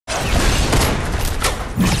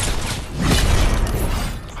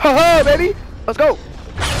Ha baby! Let's go!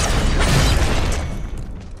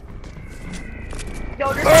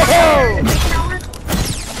 Yo, this Oh!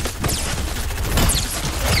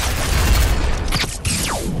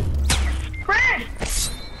 Fred!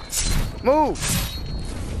 Move!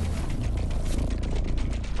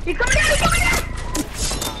 He's coming down, he's coming down!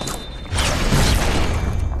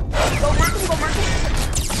 Go mark him, go mark him.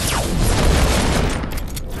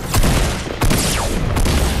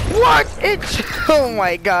 What? It's oh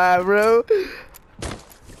my god, bro.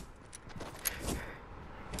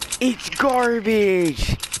 It's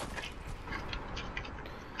garbage.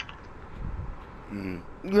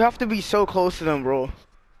 You have to be so close to them, bro.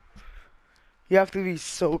 You have to be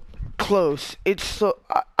so close. It's so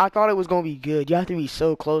I thought it was gonna be good. You have to be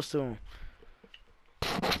so close to them.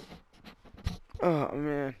 Oh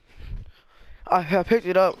man. I picked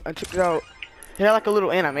it up. I took it out. It had like a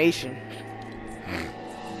little animation.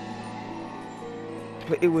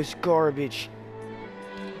 But it was garbage.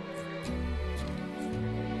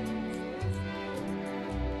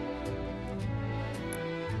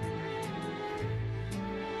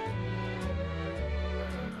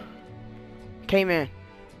 Okay, man.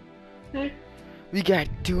 We got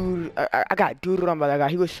dude. I got doodled on by that guy.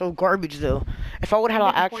 He was so garbage though. If I would have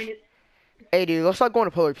actually, hey dude, let's not go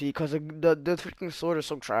into Polar P because the freaking sword is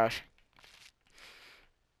so trash.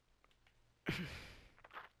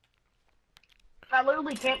 I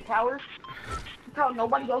literally camped towers until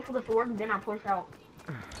nobody goes for the sword, and then I push out.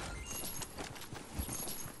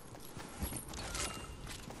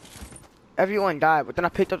 Everyone died, but then I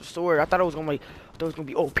picked up the sword. I thought it was gonna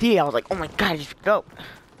be OP. I was like, oh my god, I just picked it up.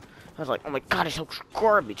 I was like, oh my god, it's so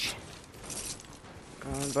garbage.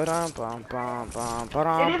 It is OP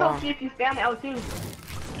if you spam L2.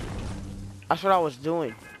 That's what I was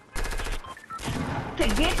doing. To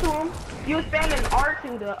get to him, you was spamming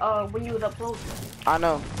R2 to when you was up close. I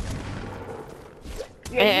know.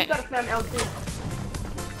 Yeah, you gotta spam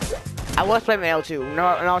L2. I was playing L2. No,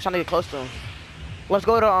 and I was trying to get close to him. Let's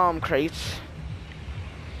go to crates.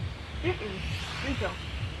 Retail.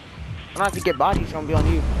 I don't have to get bodies. It's gonna be on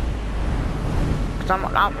you. Cause I'm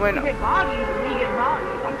when. You get bodies, we get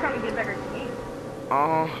bodies. I'm trying to get better at the game.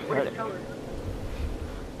 What is color?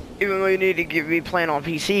 Even though you need to be playing on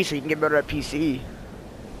PC so you can get better at PC.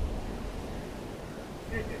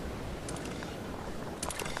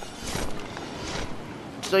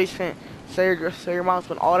 So you spent, so your mom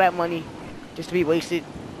spent all that money just to be wasted.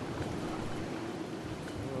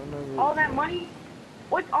 All that money?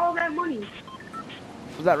 What's all that money?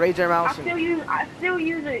 Was that Razer mouse? I still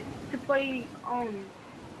use it to play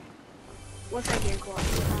what's that game called?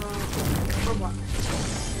 Roblox.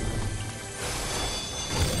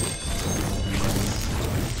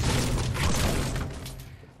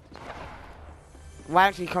 Why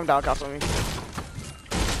don't you come down castle me?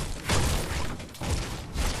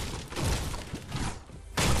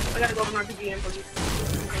 I gotta go to my RPG and boogie.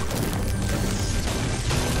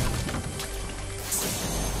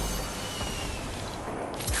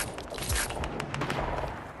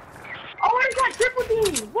 Oh, I got triple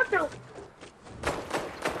team! What the?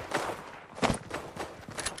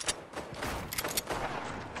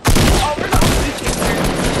 Oh, we're going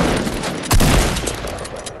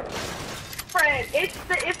Fred, it's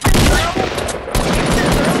the girl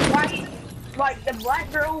white, like the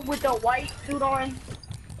black girl with the white suit on.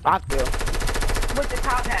 I feel. With the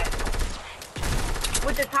top hat.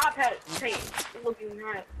 With the top hat looking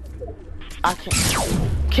nice. I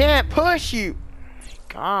can't push you.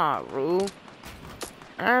 God, bro.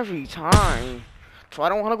 Every time. So I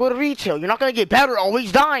don't want to go to retail. You're not gonna get better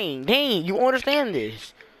always dying. Dang, you understand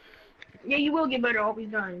this. Yeah, you will get better always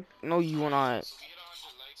dying. No, you will not.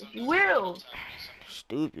 You will.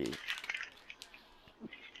 Stupid.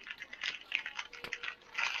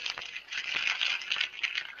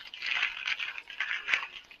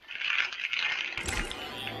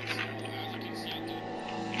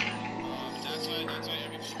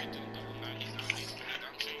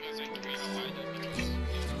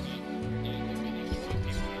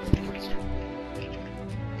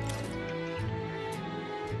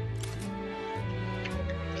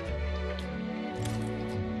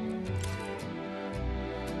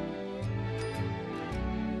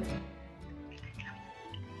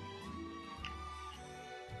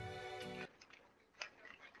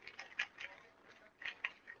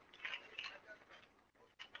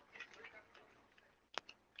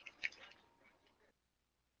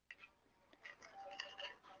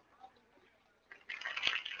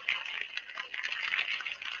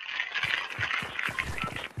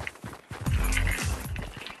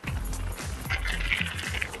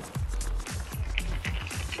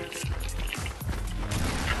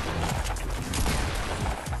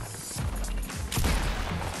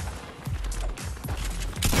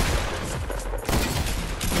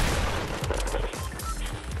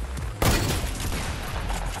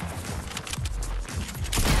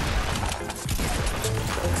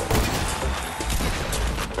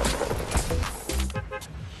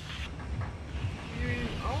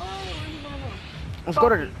 Let's go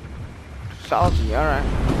to Salty. All right.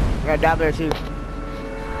 I got dab there too. On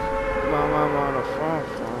the front.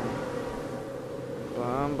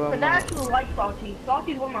 But I actually like Salty.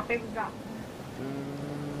 Salty's one of my favorite guys.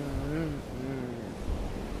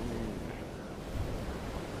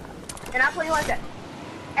 And I play like an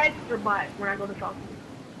extra bot when I go to Salty.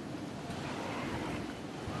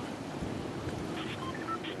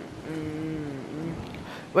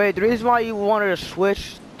 Wait, the reason why you wanted to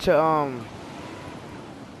switch to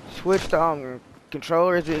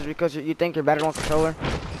controllers is because you think you're better on controller?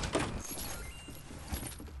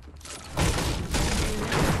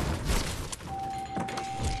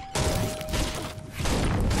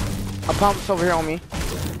 A pump's over here on me.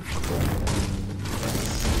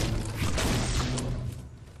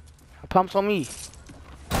 A pump's on me.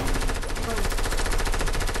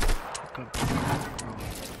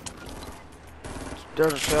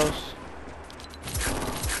 There's a shells.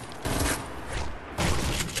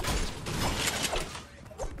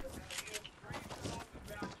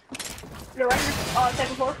 You're right here,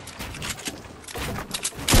 second floor.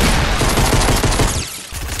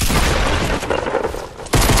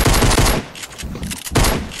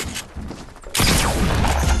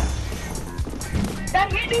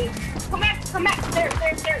 That hit me! Come back, there.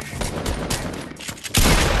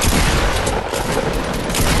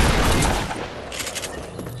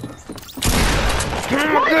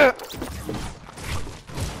 What?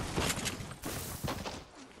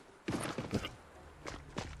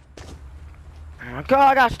 Oh my god,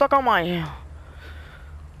 I got stuck on my...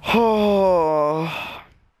 Oh.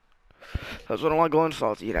 That's what I want going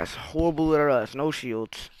Salty. That's horrible with us. No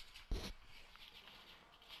shields.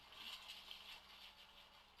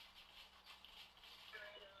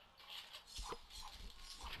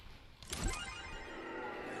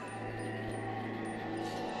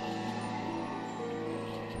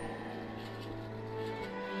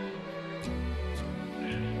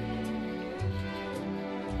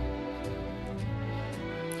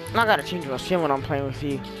 I gotta change my skin when I'm playing with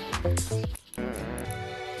you.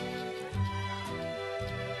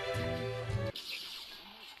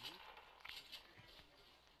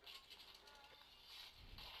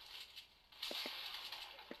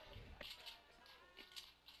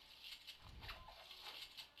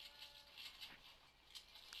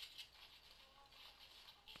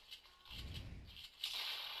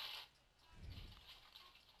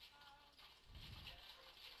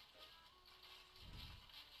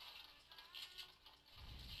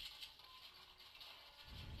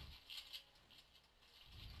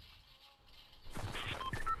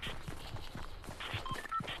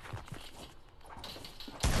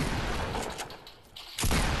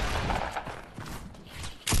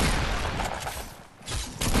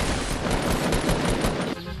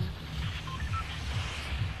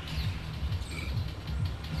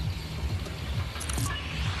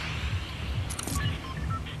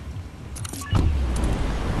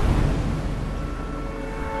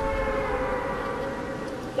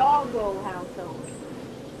 Doggo household.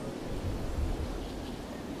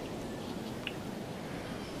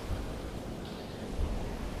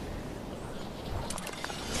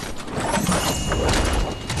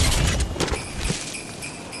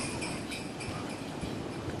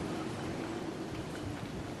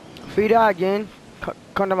 If you die again,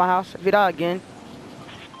 come to my house. If you die again,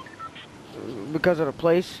 because of the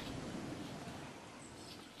place.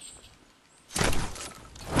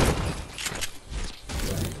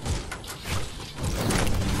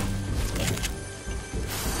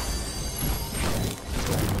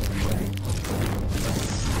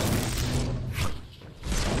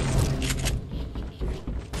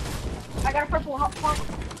 I got a purple hot pump.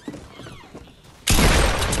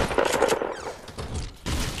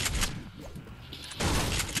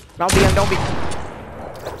 Don't be.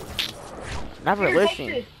 Never Here,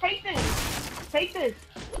 listen. Take this.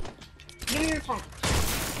 Give me your pump.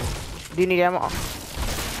 Do you need ammo?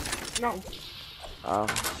 No. Oh.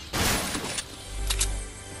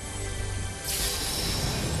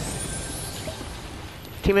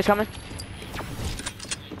 Team is coming.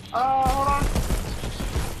 Hold on.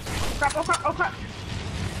 Oh crap.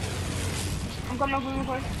 I'm coming.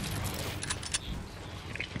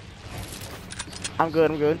 I'm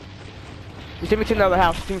good. You take me to the other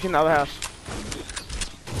house.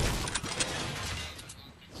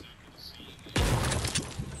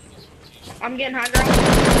 I'm getting high ground.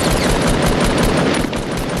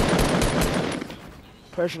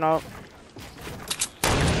 Pushing up.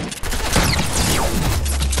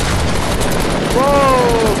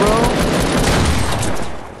 Whoa, bro.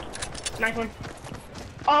 Nice one.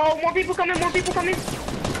 Oh, more people coming.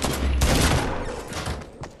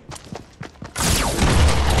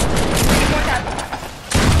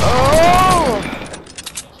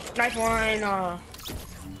 lifeline.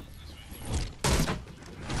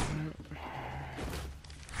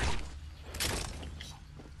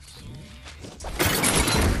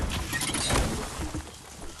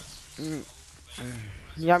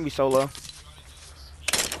 You got me solo.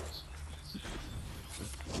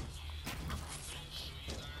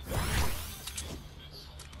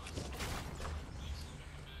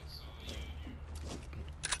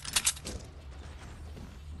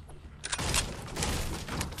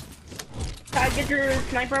 Can I get your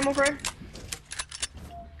sniper ammo, Fred?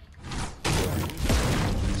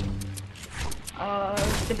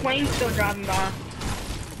 The plane's still driving by.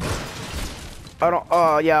 I don't,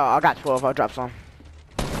 yeah, I got 12. I'll drop some.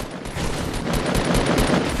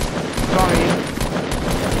 Sorry.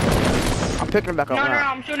 I'm picking them back up No,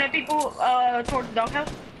 now. I'm shooting at people, towards the doghouse.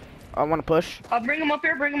 I want to push. Bring them up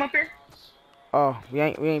here, bring them up here. Oh, we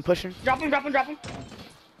ain't pushing? Drop him.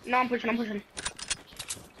 No, I'm pushing.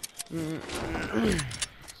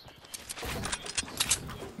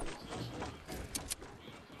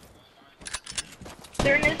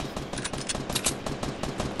 There it is.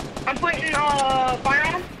 I'm putting, fire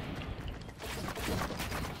on him.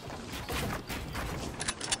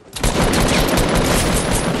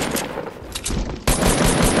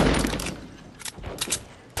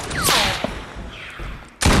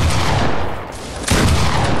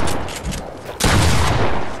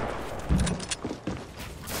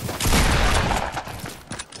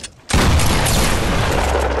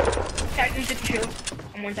 Captain 52.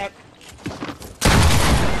 I'm one tap.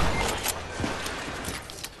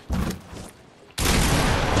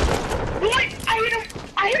 What?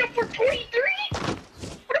 I hit him for 23?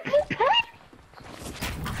 What a blue pump?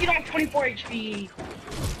 You don't have 24 HP.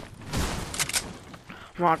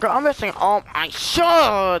 My God, I'm missing all my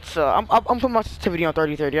shots. I'm putting my sensitivity on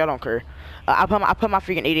 30-30. I don't care. I put my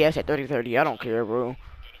freaking ADS at 30-30. I don't care, bro.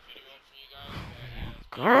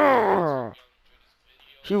 Girl,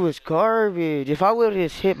 she was garbage. If I would have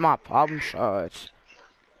just hit my problem shots,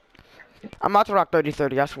 I'm about to rock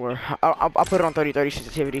 30-30. I swear. I put it on 30-30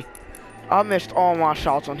 sensitivity. I missed all my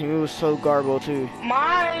shots on him. It was so garbled too.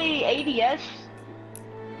 My ADS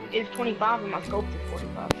is 25 and my scope is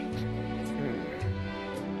 45.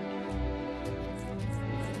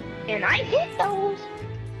 And I hit those.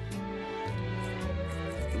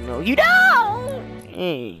 No, you don't.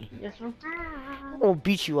 Hey, Yes, sir. I'm gonna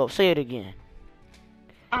beat you up. Say it again.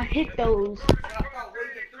 I hit those.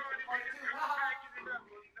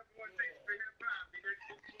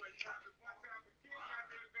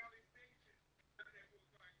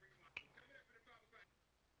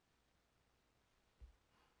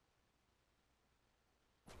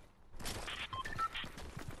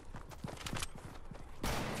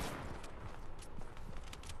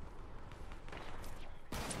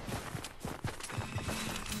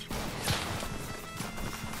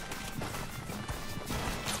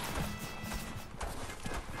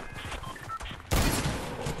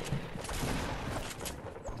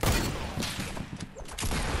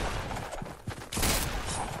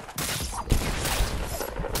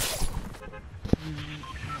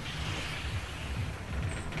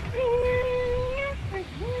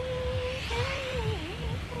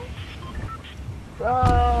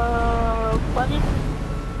 Buddy.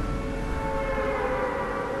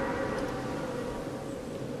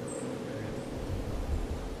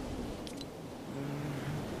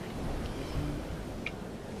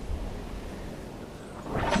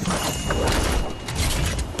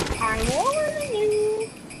 I'm warning you.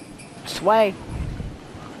 Sway.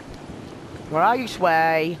 Where are you,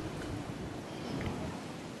 Sway?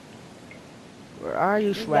 Where are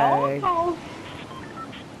you, Sway? Doghouse.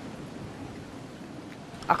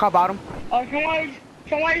 I call bottom.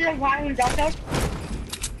 Somebody's just fighting doghouse.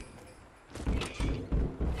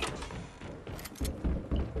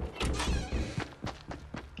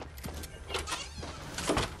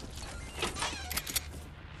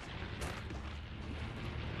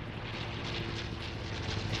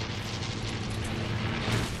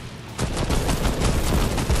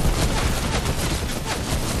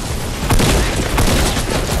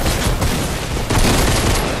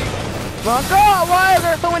 My God, why are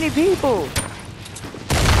there so many people?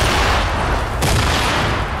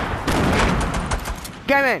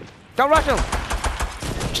 Get in. Don't rush him.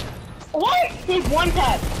 What? He's one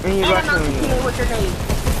tap. And you I'm rushing not me. continuing with your name.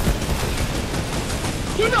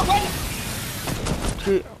 He's not one.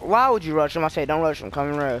 Why would you rush him? I say don't rush him. Come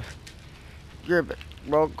and ref. You're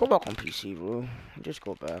bro. Go back on PC, bro. Just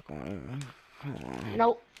go back on. Come on.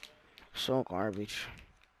 Nope. So garbage.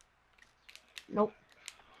 Nope.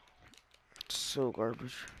 So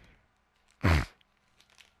garbage.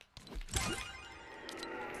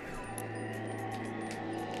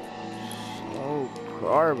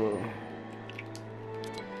 horrible.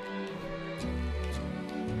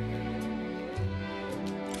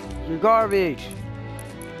 You're garbage.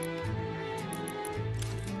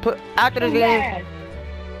 Put after this game.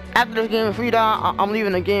 After this game, if we die, I'm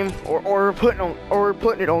leaving the game or putting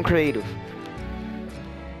it on creative.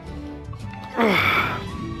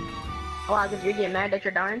 Oh, because you're getting mad that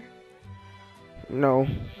you're dying? No,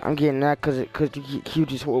 I'm getting that because you get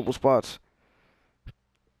huge horrible spots.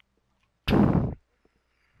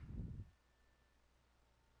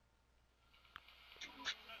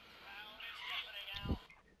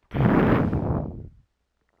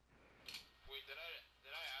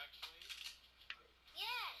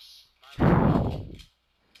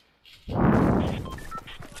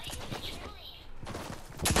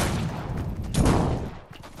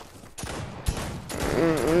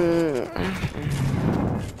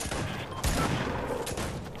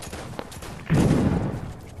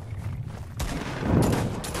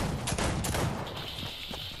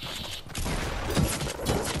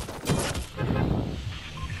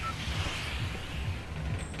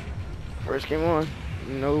 First game on,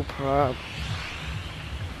 no problem.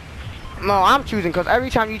 No, I'm choosing because every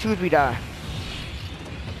time you choose, we die.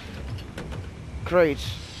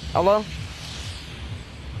 Crates. Hello?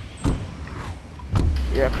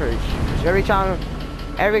 Yeah, crates. Every time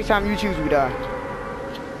you choose, we die.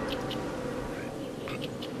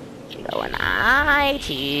 You know, when I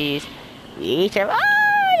choose, we survive.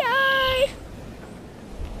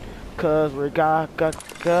 Cause we got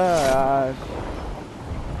guys.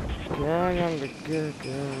 I'm the good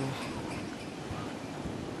guys.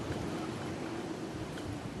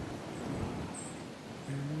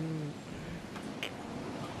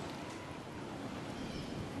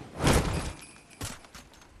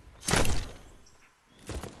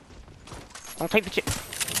 I'll take the chip.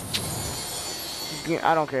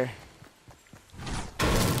 I don't care.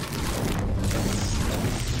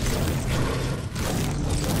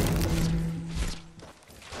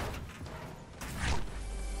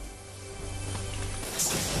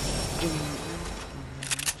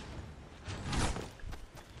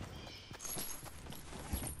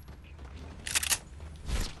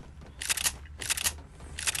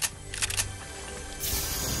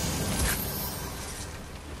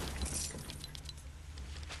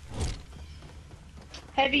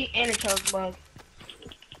 Heavy and a chug bug.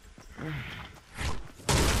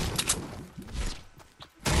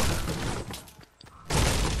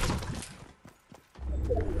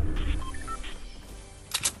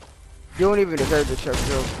 You don't even deserve the chug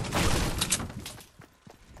bug.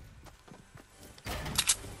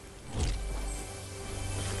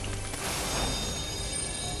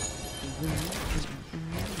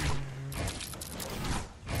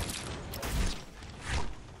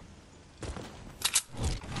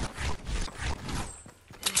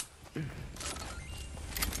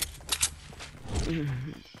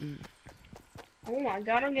 Oh my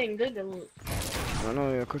god, I'm getting good loot. I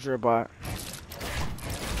know, yeah, cause you're a bot.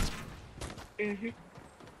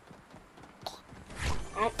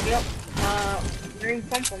 Oh, yep. Green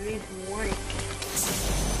pump on me if you want it.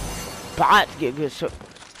 Bots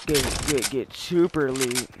get super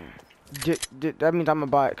loot. That means I'm a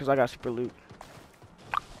bot because I got super loot.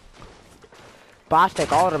 Bots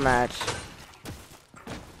take all the mats.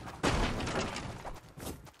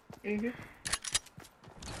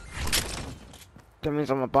 That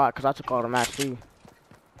means I'm a bot because I took all the mats too.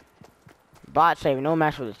 Bot save no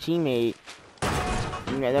match with a teammate.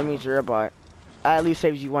 Yeah, that means you're a bot. That at least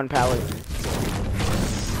saves you one pallet.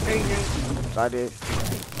 There you go. So I did.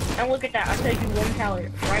 And look at that, I saved you one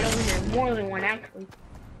pallet right over here. More than one, actually.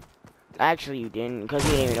 Actually, you didn't, because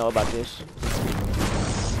you didn't even know about this.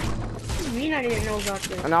 What do you mean I didn't know about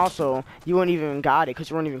this? And also, you wouldn't even got it, because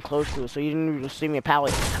you weren't even close to it, so you didn't even save me a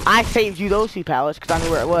pallet. I saved you those two pallets, because I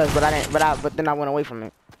knew where it was, but I didn't. But then I went away from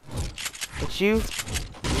it. But you,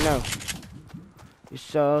 no. You're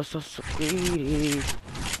so greedy.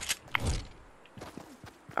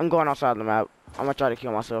 I'm going outside the map. I'm gonna try to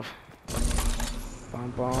kill myself.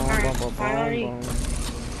 Bum bum bum bum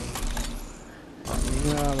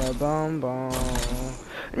bum bum. Bum.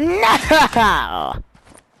 No!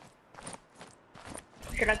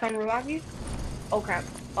 Should I come revive you? Oh crap.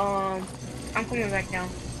 I'm coming back down.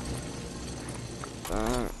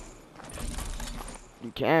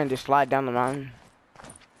 You can just slide down the mountain.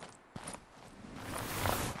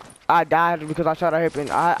 I died because I tried to hip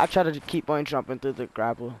I tried to keep on jumping through the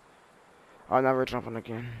grapple. I'll never jumping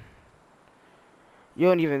again. You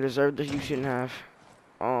don't even deserve this. You shouldn't have.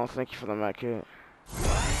 Oh, thank you for the med kit.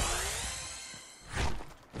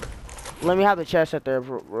 Let me have the chest up there,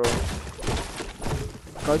 bro.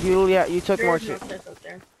 Cause you took more shit.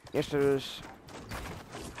 Yes, there is.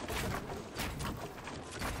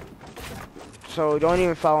 So don't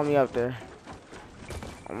even follow me up there.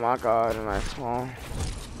 Oh my god, nice small.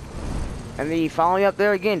 And then you follow me up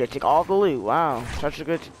there again to take all the loot. Wow, such a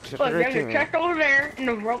great Look, there's a team. chest over there in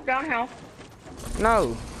the broke down house.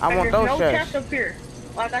 No, I want those no chests. chest up here.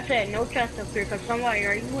 Like I said, no chest up here because somebody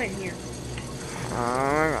already went here. Oh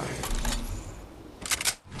my god.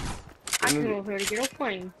 I came over here to get a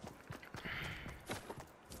plane.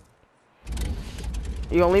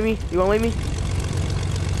 You gonna leave me? You gonna leave me?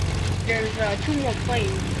 There's 2 more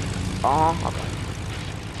planes. Okay.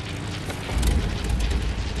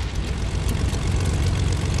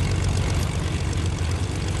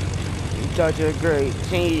 You're such a great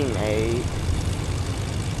teammate.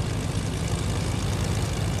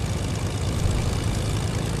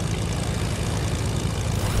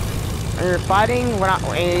 And you're fighting,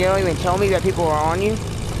 and you don't even tell me that people are on you?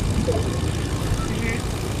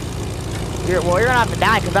 Well, you're gonna have to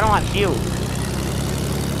die because I don't have shield.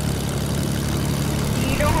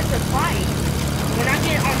 You don't have to fight. When I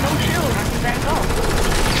get on no shield, I can back up.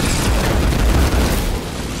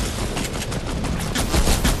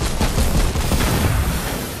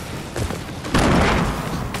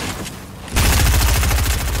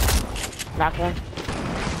 Knock one.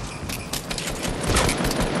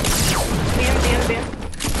 Bam.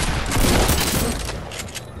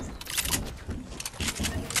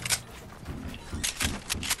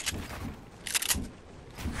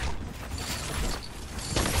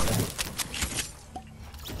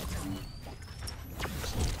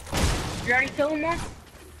 You already killed him one?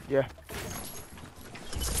 Yeah.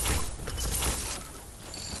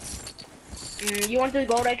 You want the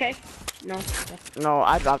gold AK? No. No,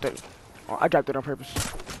 I dropped it. Oh, I dropped it on purpose.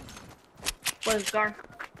 What is Gar?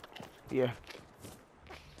 Yeah.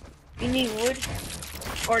 You need wood?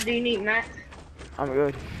 Or do you need mats? I'm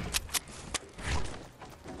good.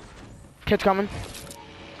 Kids coming.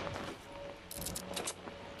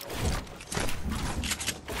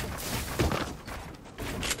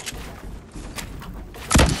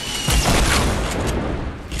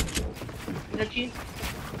 Is that you?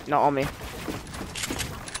 No, on me.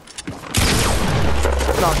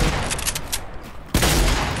 No.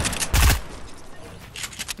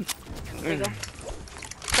 There you go.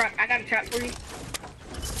 I got a trap for you.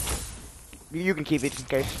 You can keep it in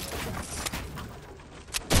case.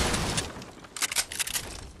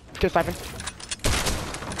 Kids sniping.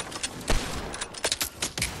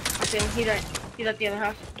 I see him. He's at the other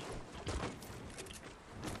house.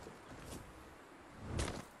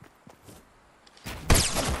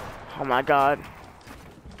 Oh my god.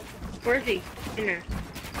 Where is he? In there.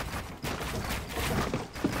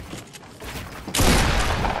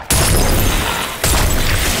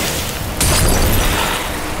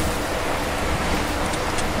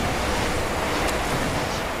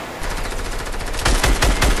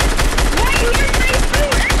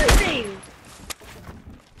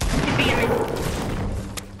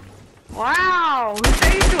 Wow, he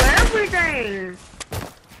saved you everything.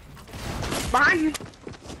 Behind you.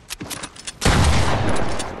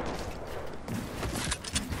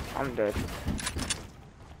 I'm dead.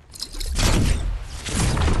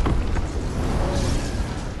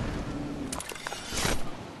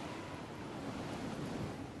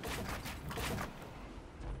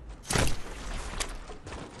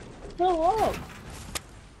 Go up.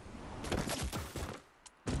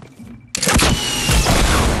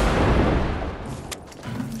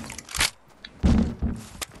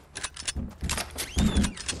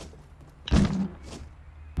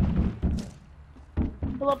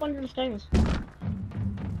 Pull up under the stairs. Not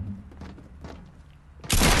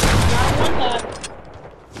one that.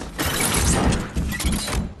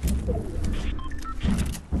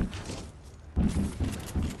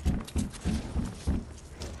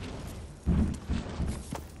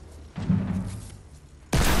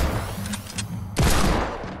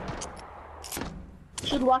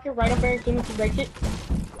 Should walk it right up there as soon as you break it.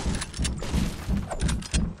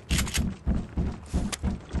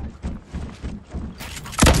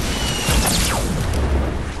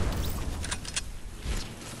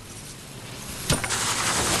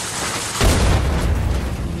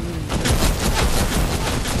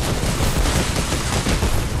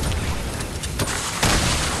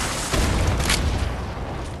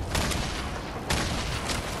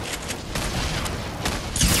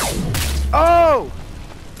 Oh!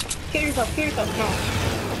 Kill yourself, no.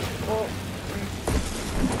 Well,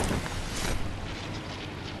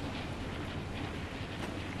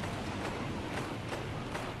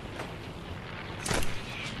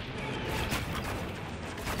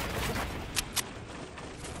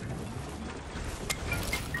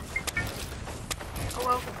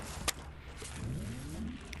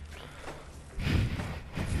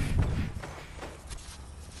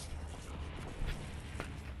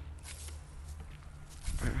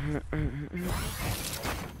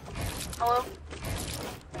 Hello?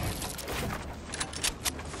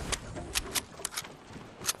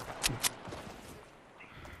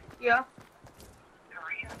 Yeah.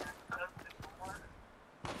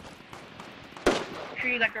 Sure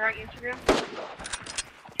you got the right Instagram?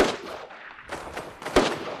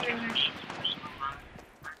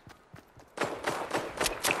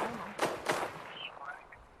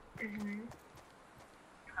 Mm-hmm.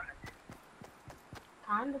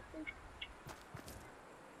 Kind of.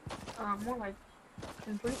 More like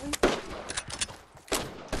completely.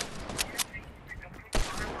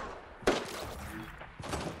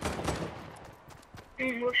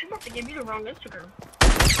 Well, she must have gave you the wrong Instagram.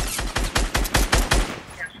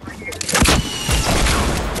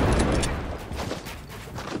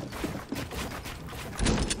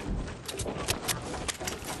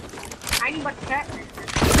 I ain't about to cat.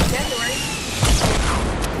 That's right.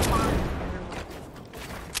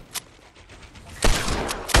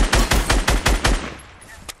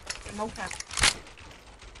 No cap.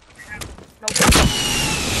 No cap.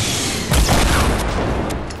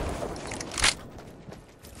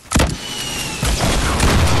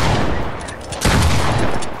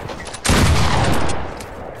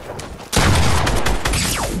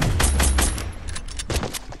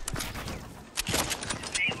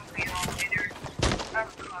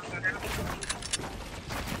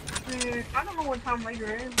 I don't know what time later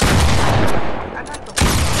is. I got the.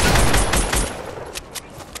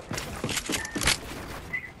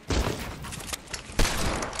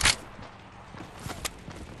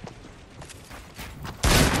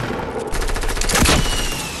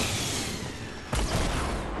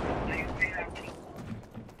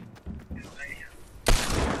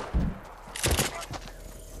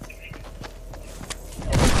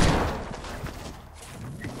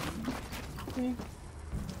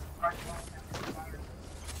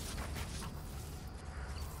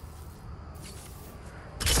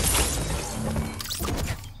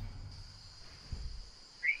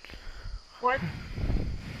 What?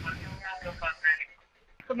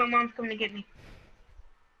 So my mom's coming to get me.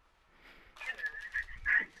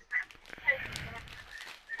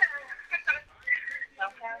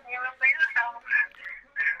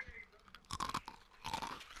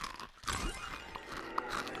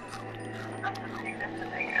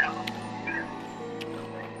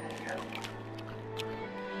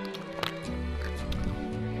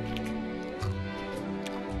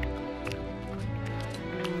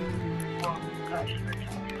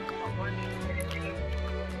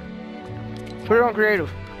 Put it on creative.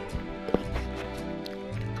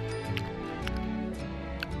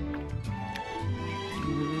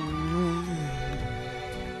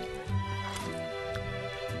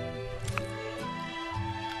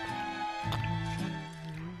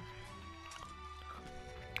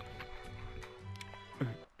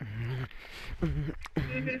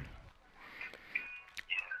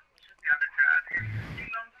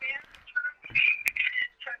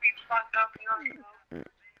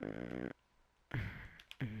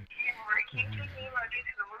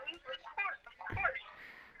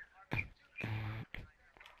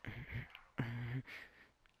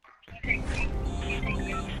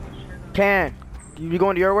 Can you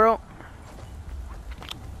going to your world?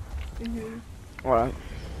 Alright.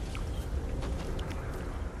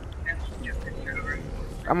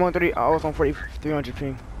 I'm on 3. I was on 300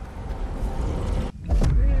 ping.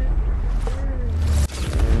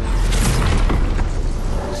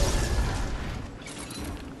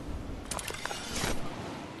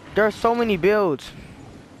 There are so many builds.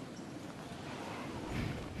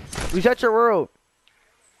 Reset your world.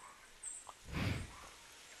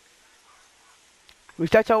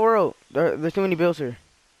 Reset your world. There's too many builds here.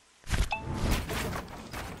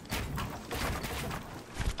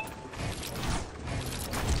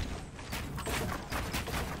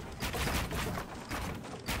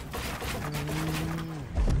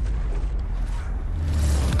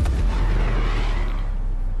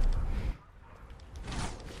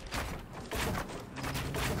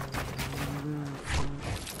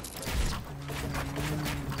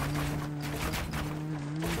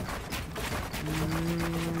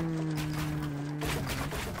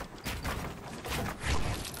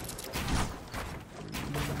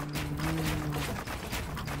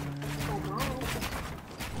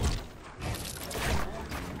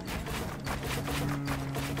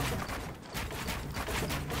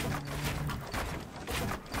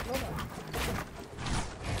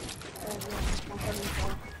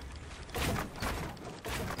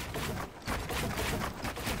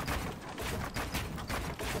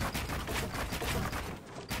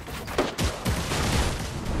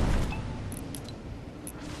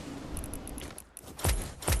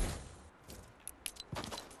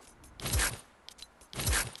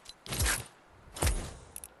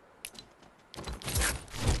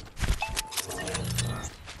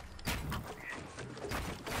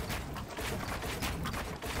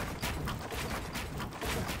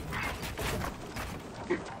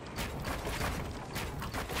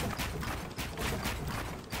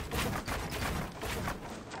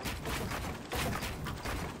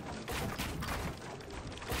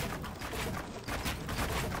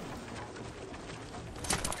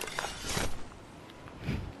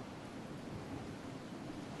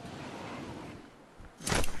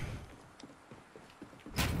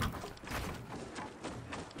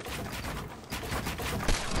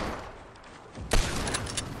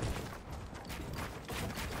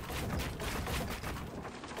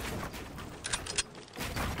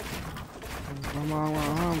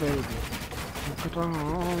 on, baby. Come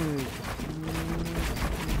on.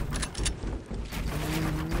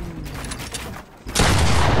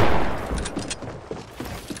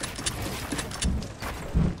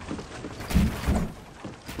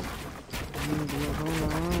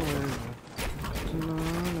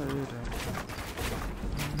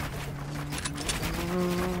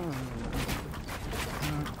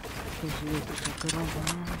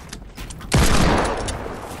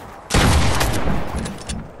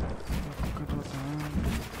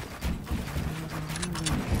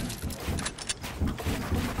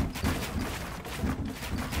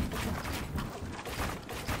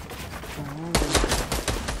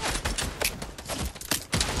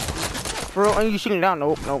 For real, are you shooting down?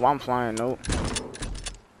 Nope, nope, I'm flying, nope.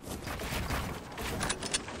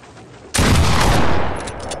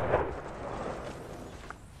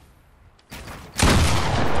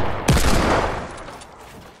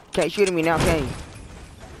 Can't shoot at me now, can you?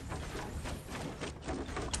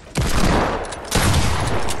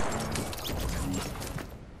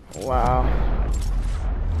 Wow.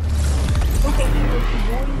 Okay,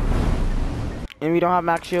 And we don't have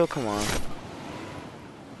max shield? Come on.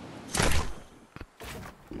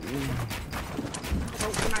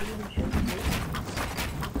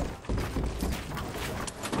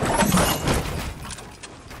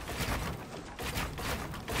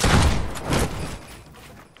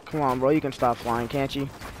 Come on, bro, you can stop flying, can't you?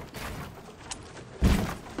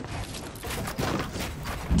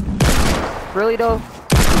 Really though?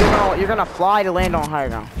 You're gonna fly to land on higher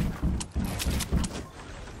ground.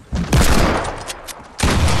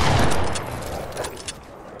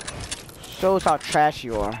 Shows how trash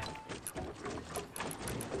you are.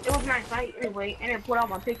 It was my fight anyway, and it put out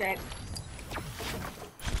my pickaxe.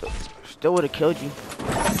 Still would have killed you.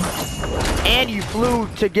 And you flew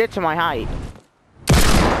to get to my height.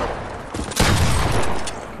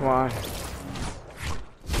 Come on.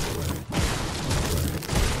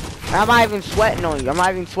 I'm not even sweating on you. I'm not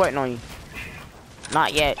even sweating on you.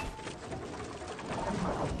 Not yet.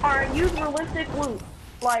 Alright, use realistic loot.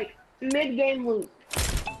 Like, mid-game loot.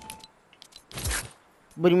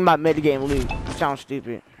 What do you mean by mid-game loot? You sound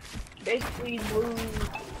stupid. Basically, blue.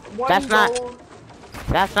 That's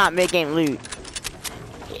not mid-game loot.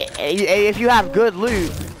 If you have good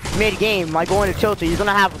loot mid-game, like going to Tilted, you're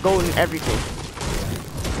gonna have gold and everything.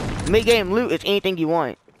 Mid-game loot is anything you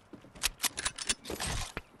want.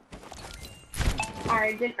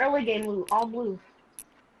 Alright, then early game loot, all blue.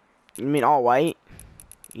 You mean all white?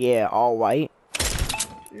 Yeah, all white.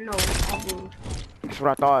 No, all blue. That's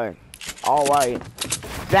what I thought. All white.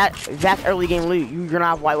 That's early game loot. You're gonna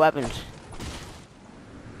have white weapons.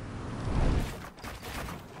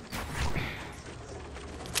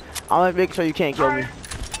 I'm gonna make sure you can't kill me.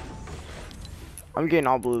 I'm getting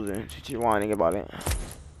all blues in. Since you want to think about it.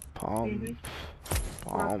 Palm.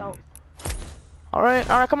 Palm. Alright,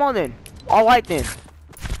 come on then. All white then.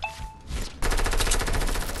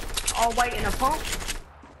 All white in a pump?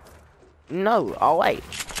 No, all white.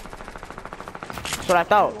 That's what I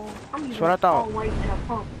thought. Well, That's what I thought. All white in a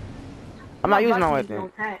pump. I'm not using all white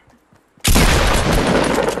then.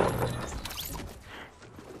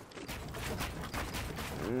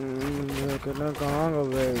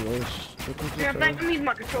 Yeah, I'm using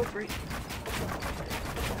my control freak.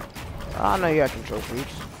 I know you got control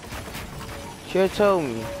freaks. Should've told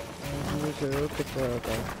me.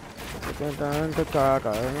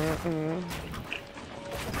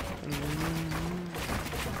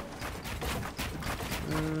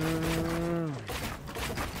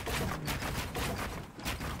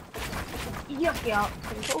 Yup,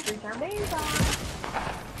 control freaks are amazing.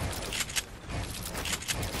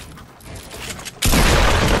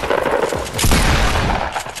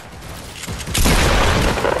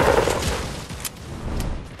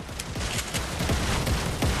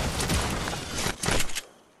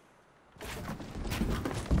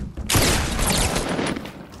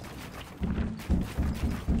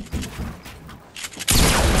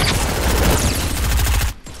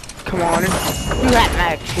 Come on, you had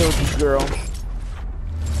max shield, you girl.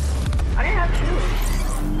 I didn't have shield.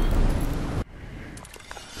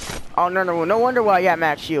 Oh no wonder why you had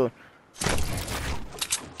max shield.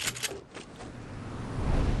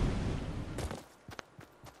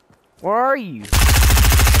 Where are you?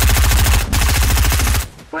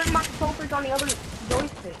 Put my control freak on the other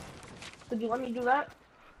joystick. Could you let me do that?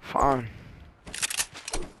 Fine.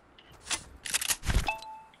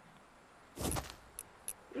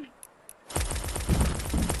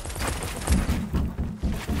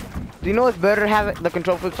 Do you know it's better to have the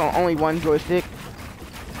control freaks on only one joystick?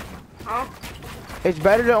 Huh? It's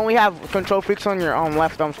better to only have control freaks on your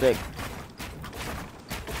left thumbstick.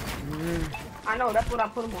 I know, that's what I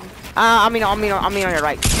put him on. I mean on your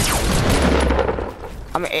right.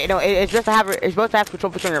 I mean, you know, it's just to have it's supposed to have control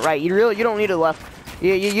push on your right. You don't need the left.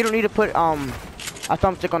 You don't need to put a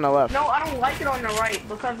thumbstick on the left. No, I don't like it on the right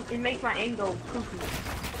because it makes my aim go cuckoo.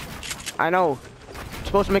 I know. It's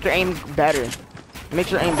supposed to make your aim better. It makes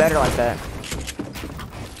your aim better like that.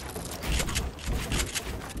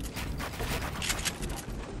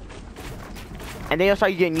 And then you'll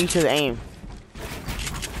start getting used to the aim.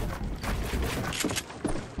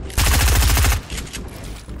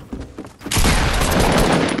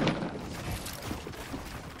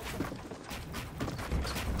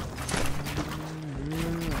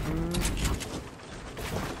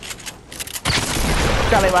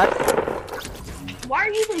 Why are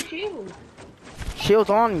you using shield? Shield's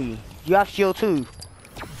on me. You have shield too.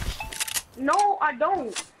 No, I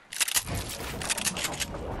don't.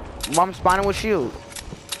 Well, I'm spawning with shield.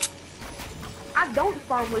 I don't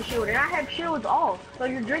spawn with shield, and I have shields off. So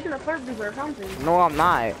you're drinking the first or something. No, I'm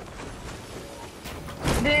not.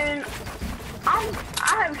 Then I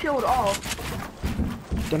have shield off.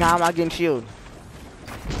 Then how am I getting shield?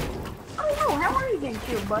 I don't know. How are you getting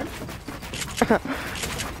shield, bud?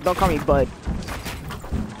 Don't call me bud.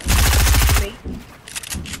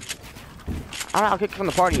 I'll kick you from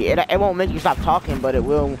the party. It won't make you stop talking, but it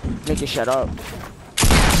will make you shut up.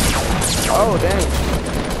 Oh, dang.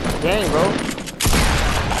 Dang, bro.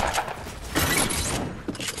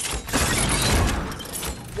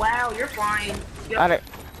 Wow, you're flying. Yep.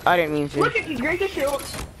 I didn't mean to. Look at you, drink your shield.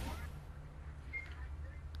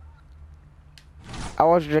 I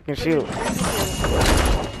was drinking shield.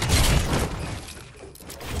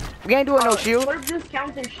 We ain't doing no shield. What if this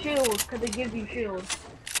counts as shield because it gives you shield?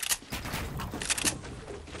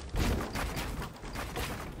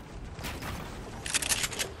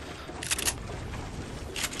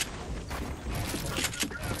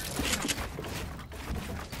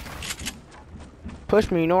 Push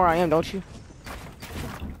me, you know where I am, don't you?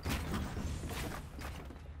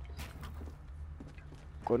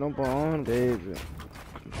 Go no bone, baby.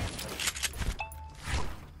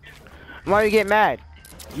 Why you get mad?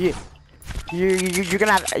 You're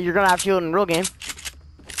gonna have shield in real game.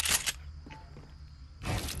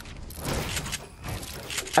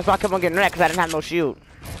 That's why I kept on getting wrecked, because I didn't have no shield.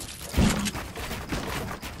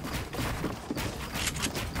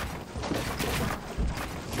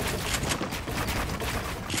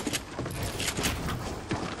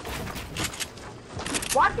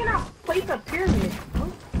 Why can't I place a pyramid? Huh?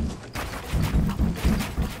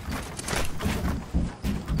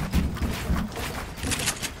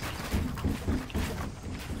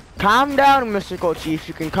 Calm down, Mystical Chief.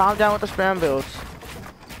 You can calm down with the spam builds.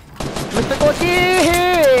 Mystical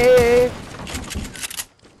Chief!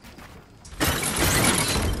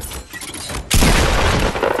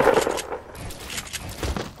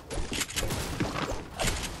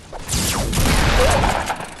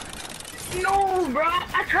 No, bro.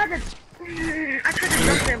 I tried to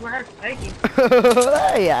jump there, but I was fighting.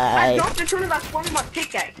 Yeah. I jumped as soon as I swung my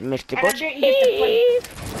pickaxe. Mystical and I didn't get to play. Chief!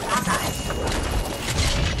 I died.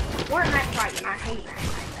 We're in that fight, and I hate that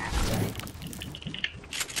like that.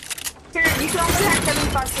 Here, you can only have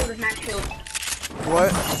 75 shield as max shield.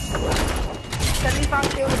 What?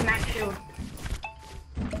 75 shield as max shield.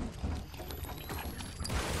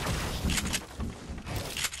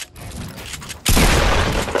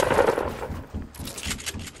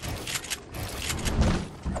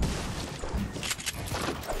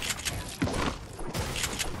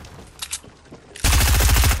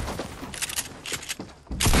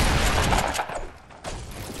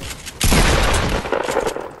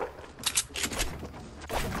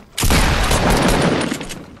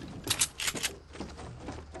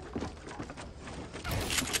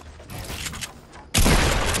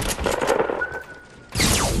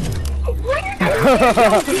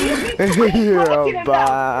 You're a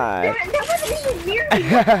bot. That wasn't even near me.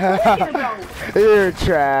 What are you talking about? You're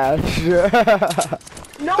trash.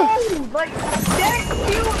 No, like,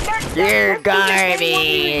 that You're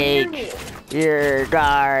garbage. You're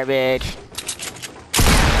garbage.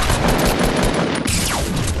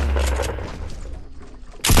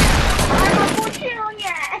 I'm not gonna kill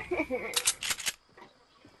ya.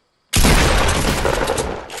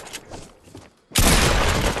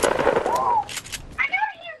 I know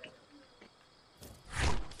you.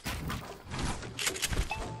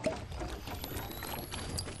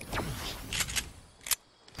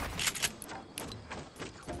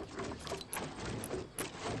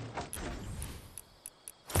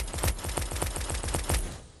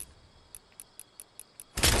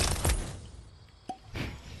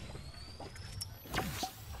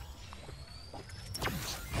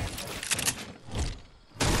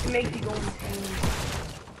 makes you go insane.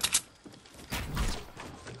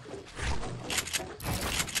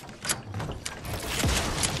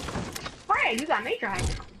 Right, you got nature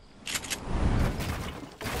hiding.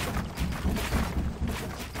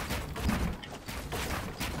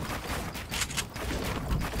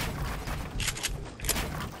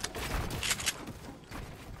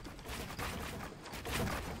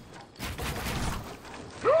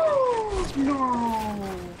 No.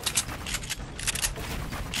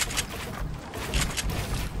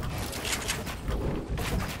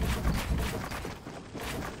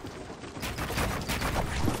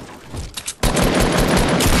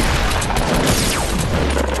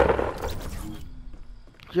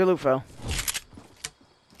 Your loot fell.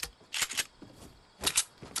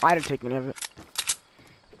 I didn't take any of it.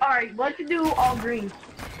 Alright, let's do all green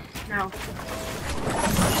now.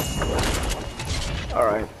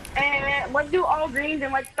 Alright. And let's do all greens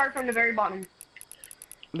and let's start from the very bottom.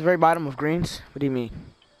 The very bottom of greens? What do you mean?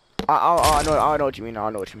 I know what you mean. I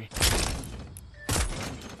know what you mean.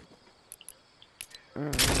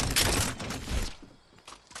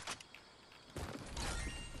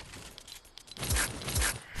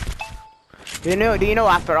 Do you know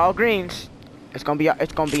after all greens, it's gonna be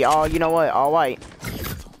all, you know what, all white.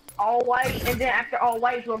 All white, and then after all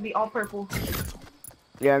white, it's gonna be all purple.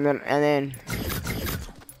 Yeah, and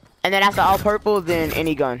then after all purple, then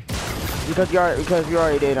any gun. Because we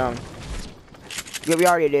already did all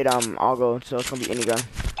gold, so it's gonna be any gun.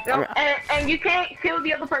 Yep, and you can't kill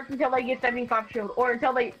the other person until they get 75 shield, or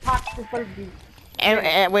until they pop the first dude.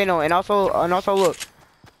 And wait, no, and also look.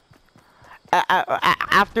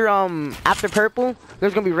 After purple,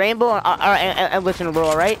 there's gonna be rainbow. And listen, bro,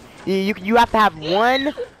 alright? You have to have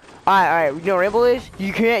one. Alright. You know what rainbow is?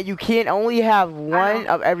 You can't only have one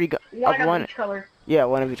of every gun. One of each color. Yeah,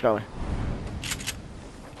 one of each color.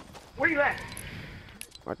 Where you at?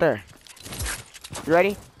 Right there. You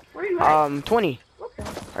ready? Where you at? 20. Okay.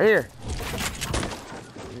 Right here.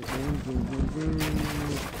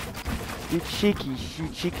 You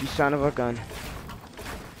cheeky son of a gun.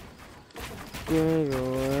 You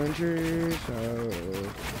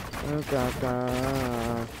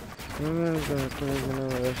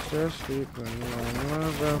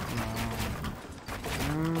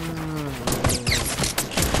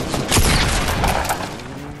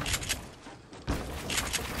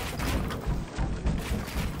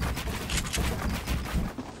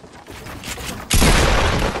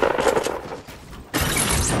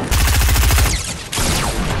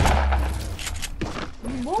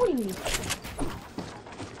bully me.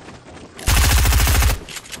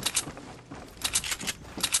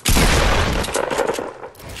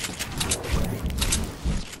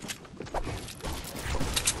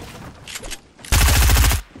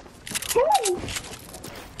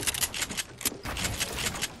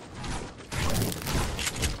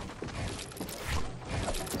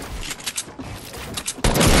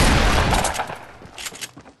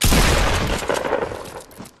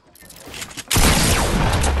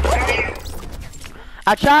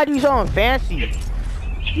 I tried to do something fancy.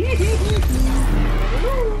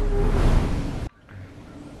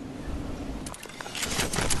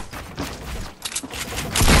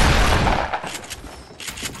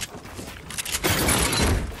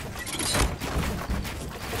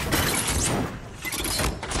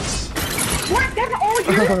 What? That's all you?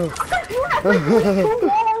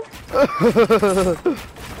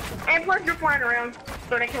 And plus you're flying around,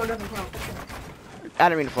 so that kill doesn't count. I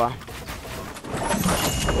didn't mean to fly.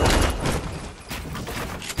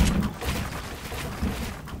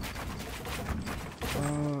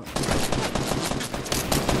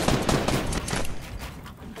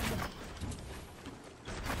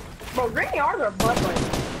 Bro, green yards are butt butt.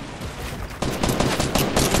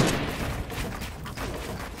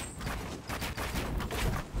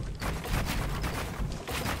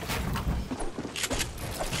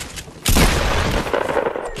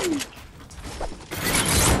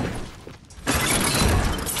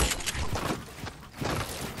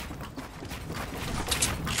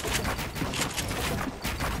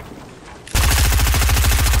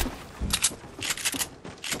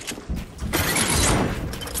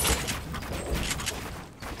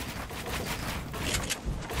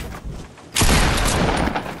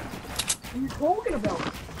 What are you talking about?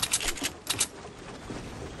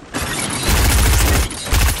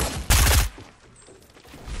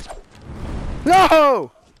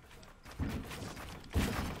 No!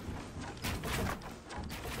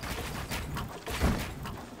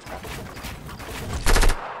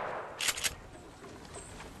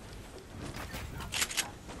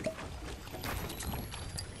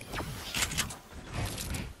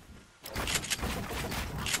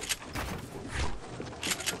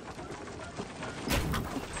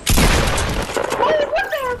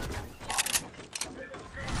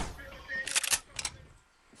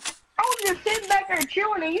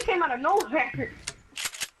 out of nowhere.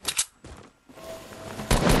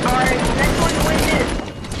 Alright, next one to win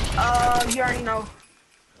is, you already know.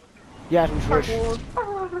 Yeah, some switch. Purple.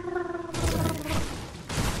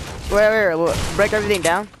 Wait, look, break everything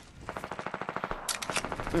down.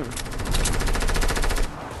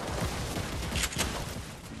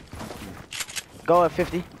 Go at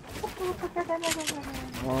 50.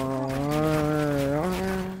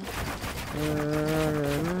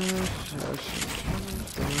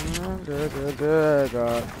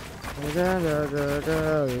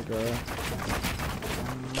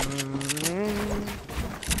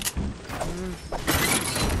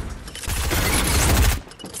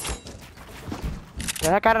 The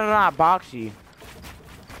heck out of that boxy.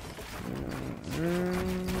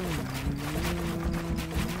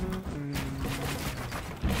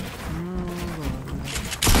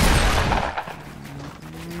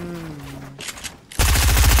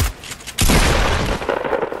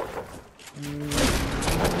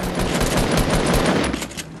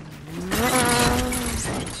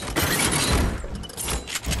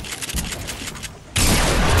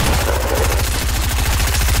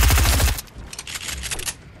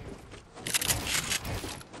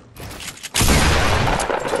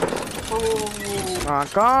 My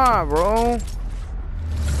God, bro.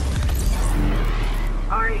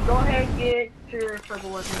 Alright, go ahead and get your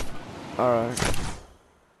purple weapon. Alright.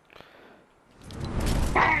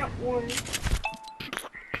 That one.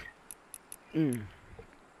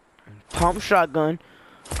 Pump shotgun,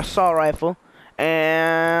 assault rifle,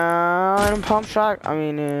 and pump shot. I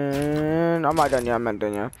mean, I'm not done yet.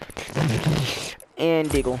 And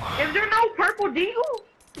deagle. Is there no purple deagle?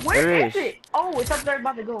 Where is it? Oh, it's up there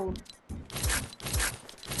by the gold.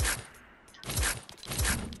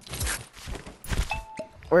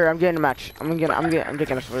 Wait, I'm getting a match. I'm taking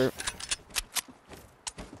a slurp.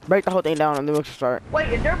 Break the whole thing down and then we'll start. Wait,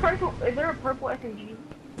 is there a purple SMG?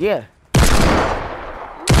 Yeah.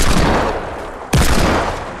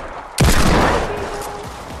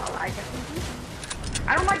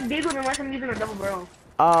 I don't like deagle unless I'm using a double barrel.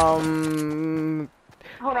 Hold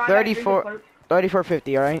on,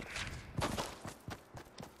 3450, alright?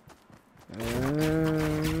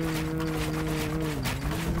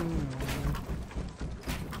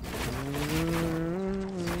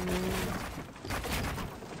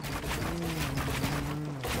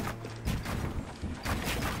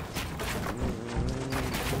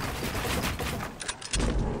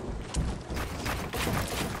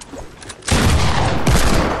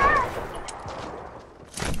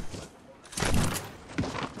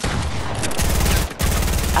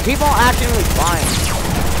 I keep on accidentally flying.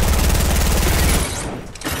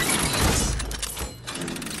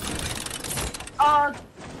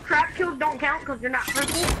 Trap kills don't count because they're not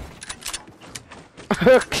purple.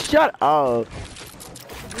 Shut up.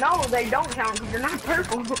 No, they don't count because they're not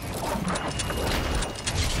purple.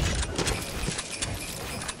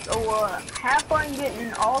 So, have fun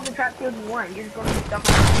getting all the trap kills you want. You're just gonna get stuff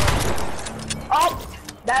on. Oh,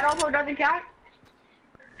 that also doesn't count.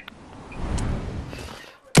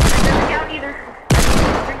 Count either.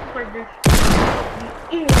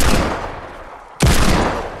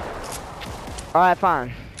 Alright,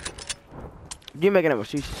 fine. You making up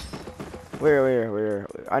excuses. Where?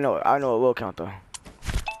 I know it will count though.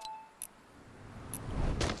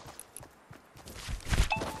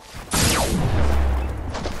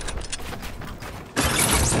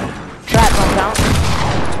 Trap don't count.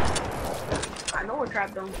 I know a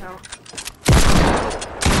trap don't count.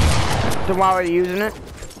 Then why are you using it?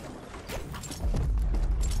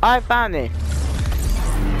 I found it.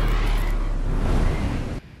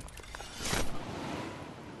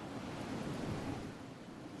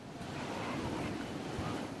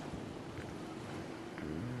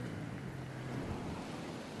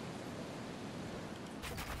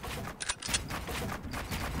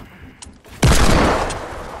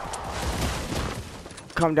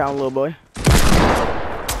 Calm down, little boy.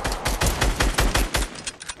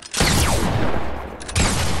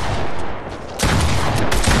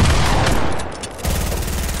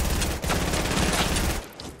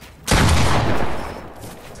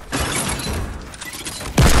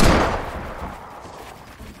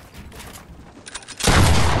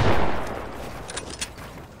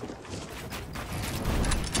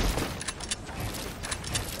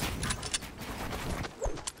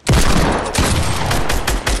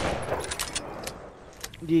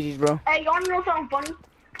 GG's, bro. Hey, you wanna know something funny?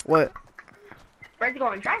 What? Where's he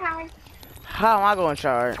going? Try high. How am I going to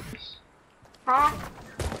try? Huh?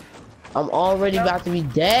 I'm already about to be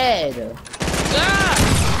dead.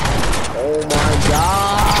 Oh my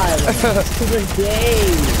god. This is a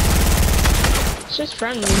game. It's just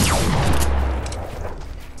friendly.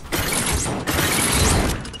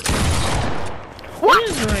 What? It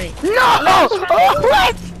is ranked. No! Oh,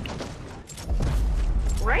 what?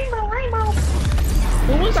 Rainbow.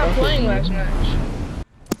 Who was I playing last match?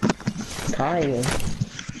 Kyle.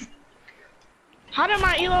 How did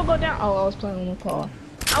my elo go down? Oh, I was playing with McCall.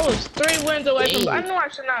 I was 3 wins away from. I knew I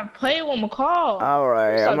should not play with McCall.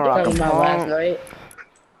 Alright, I'm gonna rock Talking about last night.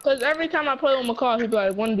 Cause every time I play with McCall, he'd be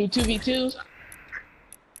like, "Want to do 2v2s?"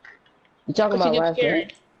 You talking about last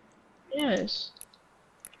night? Yes.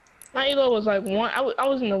 My elo was like one. I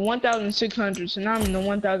was in the 1,600s, so now I'm in the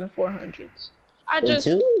 1,400s. I just.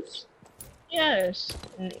 Twos? Yes.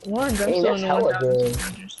 Ones. I'm Dang, still that's in the hella good.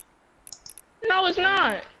 1,600s. No, it's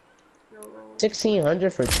not.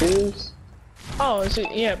 1,600 for twos? Oh,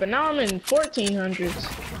 yeah, but now I'm in 1,400s.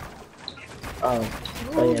 Oh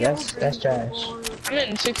yeah, that's trash. I'm in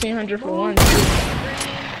 1,600 for one.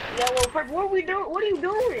 Yeah, well, what are we doing? What are you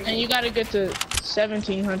doing? And you gotta get to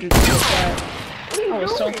 1,700 to get plat. What are you I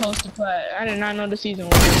was so doing? close to plat. I did not know the season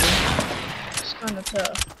was over. It's kind of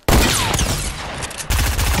tough.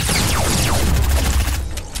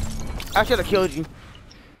 I should have killed you.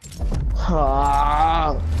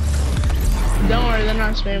 Ah, Don't worry, they're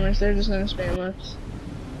not spammers. They're just gonna spam us.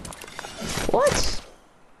 what?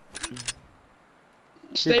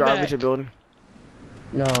 Stay You're garbage back. building.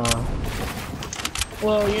 No.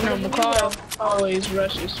 Well, you know, McCall always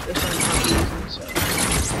rushes for some reason, so I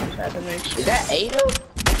had to make sure. Is that Ada?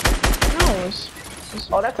 No, it's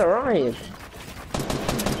Oh, that's Orion.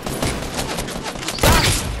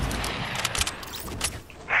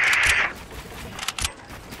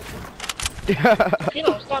 If you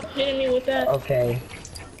don't stop hitting me with that. Okay.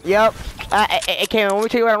 Yep. Hey, Cameron, let me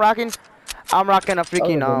tell you what I'm rocking. I'm rocking a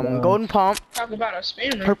freaking golden pump, Talk about a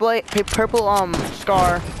spammer. purple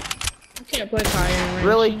scar. I can't play Kyan right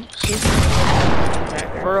Really? She's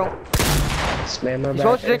For real. Spammer You're back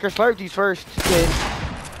supposed to there. drink your Slurpees first, kid.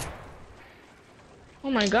 Oh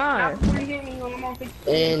my god. What are you getting me on the mouth?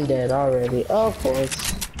 And dead already. Of course.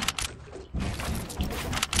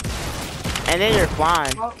 And then you're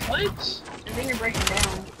flying. What? And then you're breaking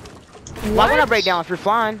down. Why would I break down if you're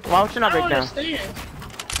flying? Why would you not I break don't down? understand.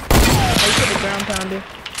 Oh, you put the ground pounder.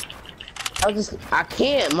 I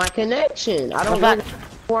can't. My connection. I don't What's know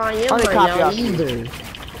where I am Only right copy now off you. either.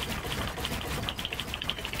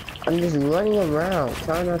 I'm just running around,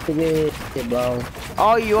 trying not to get hit, bro.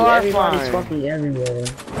 Oh, you Yeah, are everybody's flying. fucking everywhere.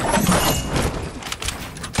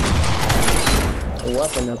 A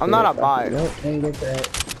weapon up I'm here. not a bot. Nope, can't get that.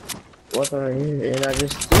 Weapon right here, and I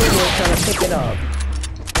just trying to pick it up.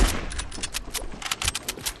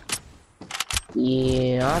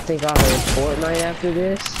 Yeah, I think I'll heard Fortnite after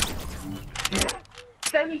this.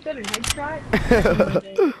 77 headshot.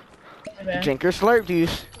 Drink your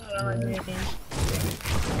Slurpees.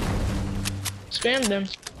 Spam them.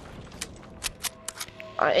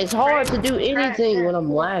 It's hard to do anything when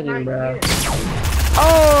I'm lagging, bro.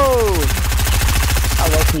 Oh! I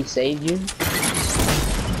low-key saved you.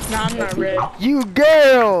 Nah, I'm not red. You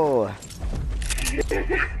girl! And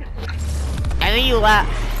then you laugh.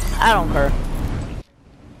 I don't care.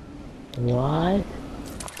 What?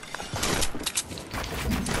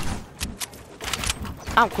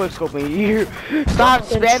 I'm quick scoping you. Stop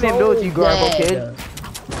spamming builds, you garbo kid.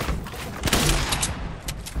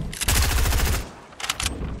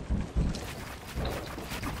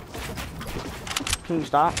 Can you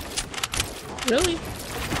stop? Really?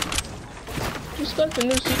 Just got the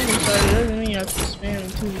new season started. Doesn't mean you have to spam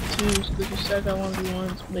 2v2s because you said I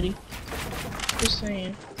 1v1s, buddy. Just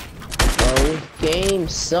saying. Bro, this game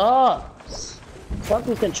sucks.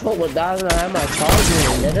 Fucking controller dies when I have my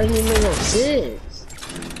charger in. That doesn't even make no sense.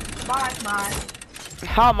 Bye.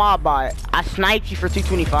 How am I by it? I sniped you for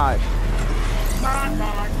 225.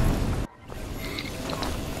 Bye.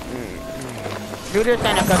 You just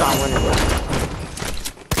stand up because I'm winning.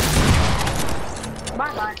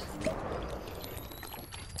 Bye.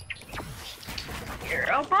 You're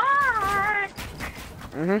a bot.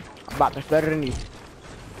 About to better than you.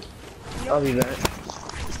 I'll be back.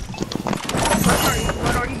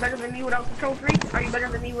 What are you better than me without control freak? Are you better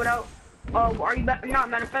than me without? Are you better? Not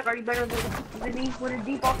matter of fact, are you better than me with a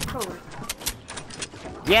default controller?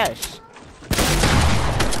 Yes.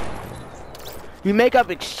 You make up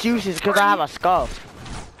excuses because I have a scuff.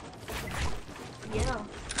 Yeah.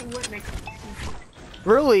 Who would make?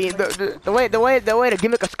 Really, the way to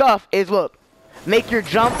gimmick a scuff is look, make your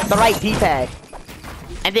jump the right D-pad,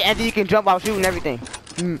 and then you can jump while shooting everything.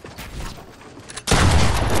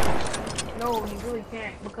 No, you really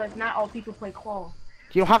can't because not all people play claw.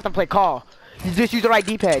 You don't have to play claw. You just use the right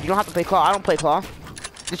D-pad. You don't have to play claw. I don't play claw.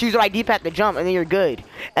 Just use the right D-pad to jump, and then you're good.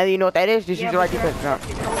 And you know what that is? Just use the right D-pad to jump.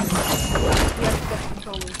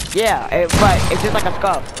 Yeah, but it's just like a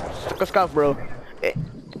scuff. It's like a scuff, bro. The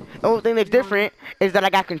only thing that's different is that I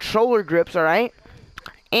got controller grips, alright?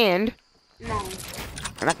 And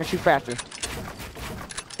I can shoot faster.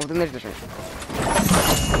 Only thing that's different.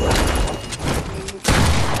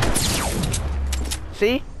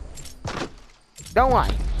 See? Don't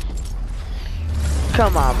lie.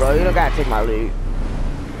 Come on, bro. You don't gotta take my loot.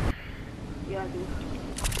 Yeah, I do.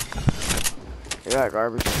 You're like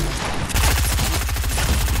garbage.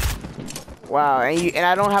 Wow, and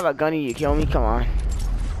I don't have a gun and you kill me? Come on.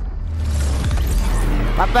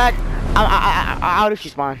 My back. How did she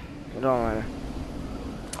spawn? It don't matter.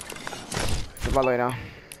 It's all the way down.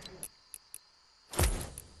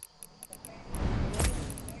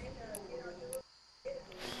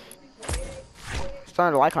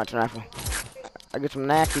 Starting to like hunting rifle. I get some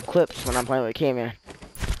nasty clips when I'm playing with K-Man.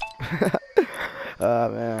 Oh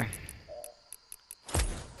man.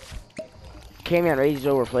 K-Man rages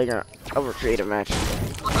over playground, over creative match.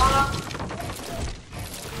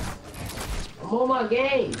 I'm on my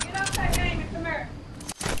game. Get off that game and come here.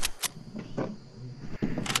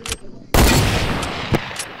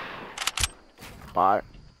 Bot.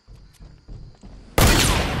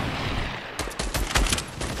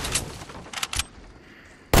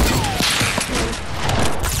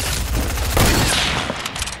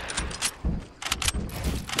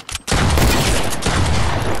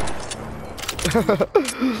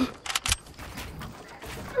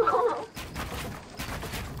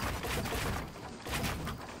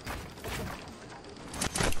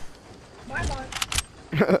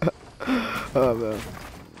 Oh man.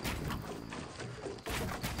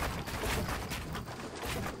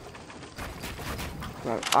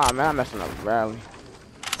 Oh man, I'm messing up badly.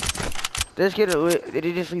 Just get it. Did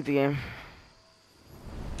he just leave the game?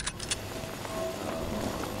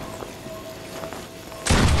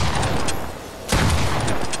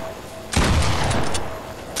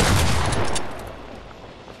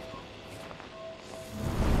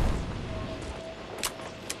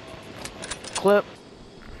 Clip.